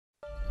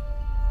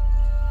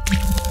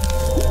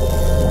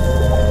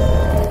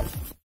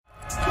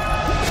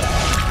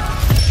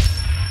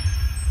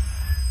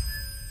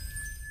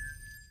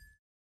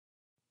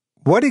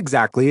What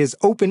exactly is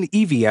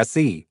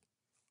OpenEVSE?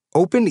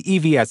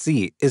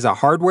 OpenEVSE is a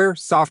hardware,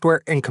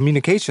 software, and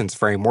communications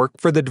framework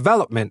for the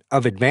development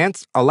of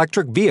advanced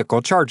electric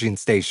vehicle charging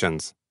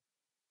stations.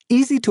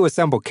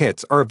 Easy-to-assemble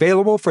kits are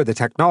available for the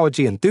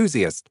technology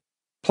enthusiast,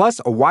 plus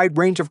a wide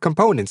range of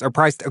components are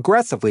priced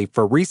aggressively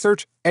for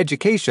research,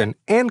 education,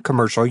 and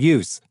commercial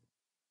use.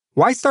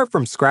 Why start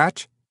from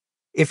scratch?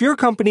 If your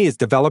company is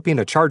developing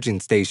a charging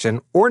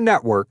station or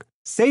network,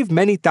 save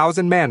many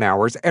thousand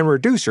man-hours and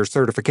reduce your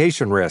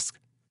certification risk.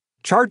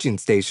 Charging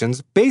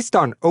stations based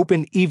on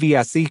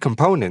OpenEVSE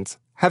components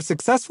have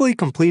successfully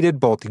completed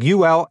both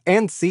UL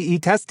and CE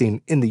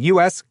testing in the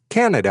US,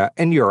 Canada,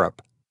 and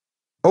Europe.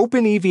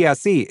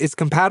 OpenEVSE is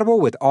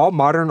compatible with all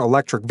modern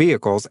electric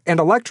vehicles and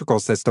electrical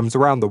systems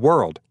around the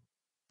world.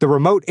 The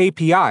remote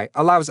API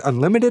allows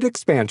unlimited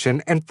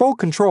expansion and full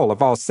control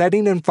of all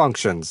setting and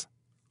functions.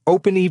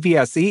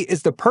 OpenEVSE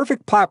is the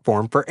perfect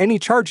platform for any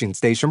charging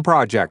station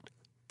project,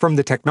 from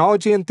the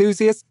technology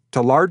enthusiast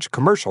to large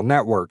commercial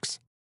networks.